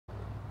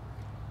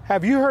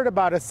Have you heard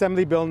about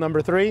Assembly Bill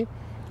number 3,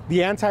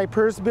 the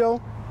anti-PERS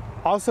bill,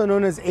 also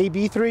known as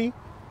AB3?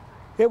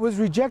 It was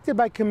rejected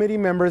by committee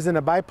members in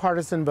a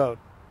bipartisan vote.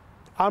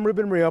 I'm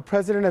Ruben Murillo,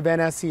 president of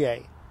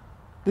NSCA.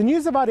 The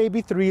news about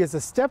AB3 is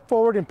a step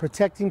forward in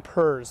protecting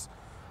PERS.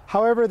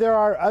 However, there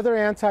are other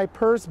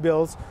anti-PERS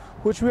bills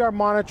which we are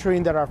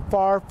monitoring that are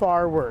far,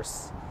 far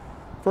worse.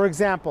 For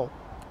example,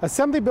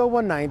 Assembly Bill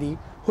 190,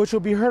 which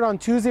will be heard on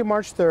Tuesday,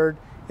 March 3rd,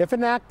 if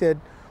enacted,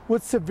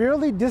 would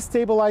severely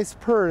destabilize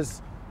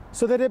PERS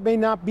so that it may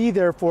not be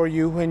there for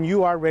you when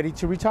you are ready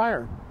to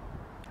retire.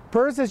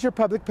 PERS, as your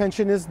public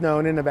pension is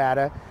known in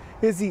Nevada,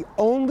 is the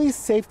only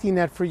safety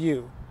net for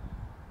you.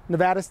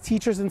 Nevada's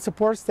teachers and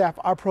support staff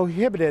are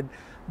prohibited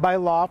by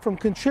law from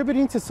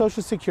contributing to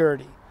Social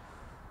Security.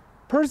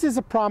 PERS is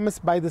a promise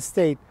by the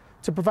state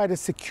to provide a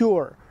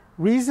secure,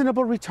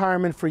 reasonable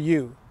retirement for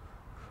you.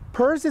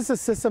 PERS is a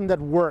system that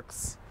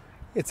works,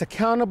 it's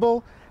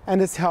accountable,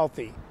 and it's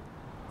healthy.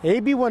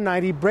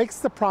 AB190 breaks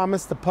the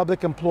promise to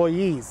public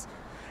employees,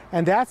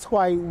 and that's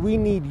why we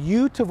need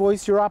you to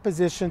voice your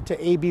opposition to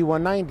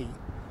AB190.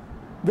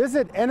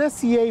 Visit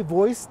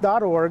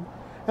nscavoice.org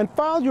and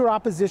file your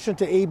opposition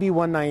to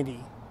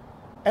AB190.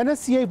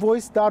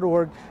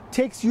 nscavoice.org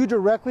takes you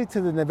directly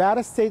to the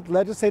Nevada State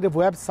Legislative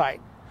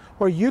website,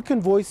 where you can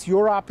voice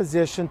your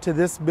opposition to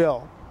this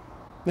bill.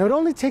 Now, it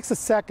only takes a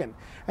second,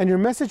 and your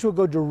message will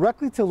go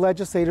directly to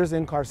legislators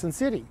in Carson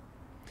City.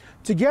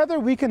 Together,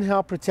 we can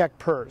help protect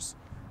PERS,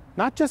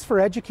 not just for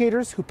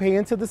educators who pay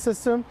into the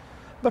system,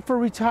 but for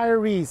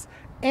retirees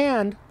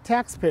and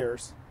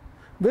taxpayers.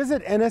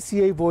 Visit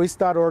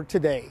nscavoice.org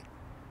today.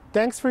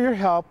 Thanks for your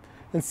help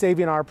in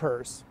saving our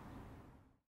PERS.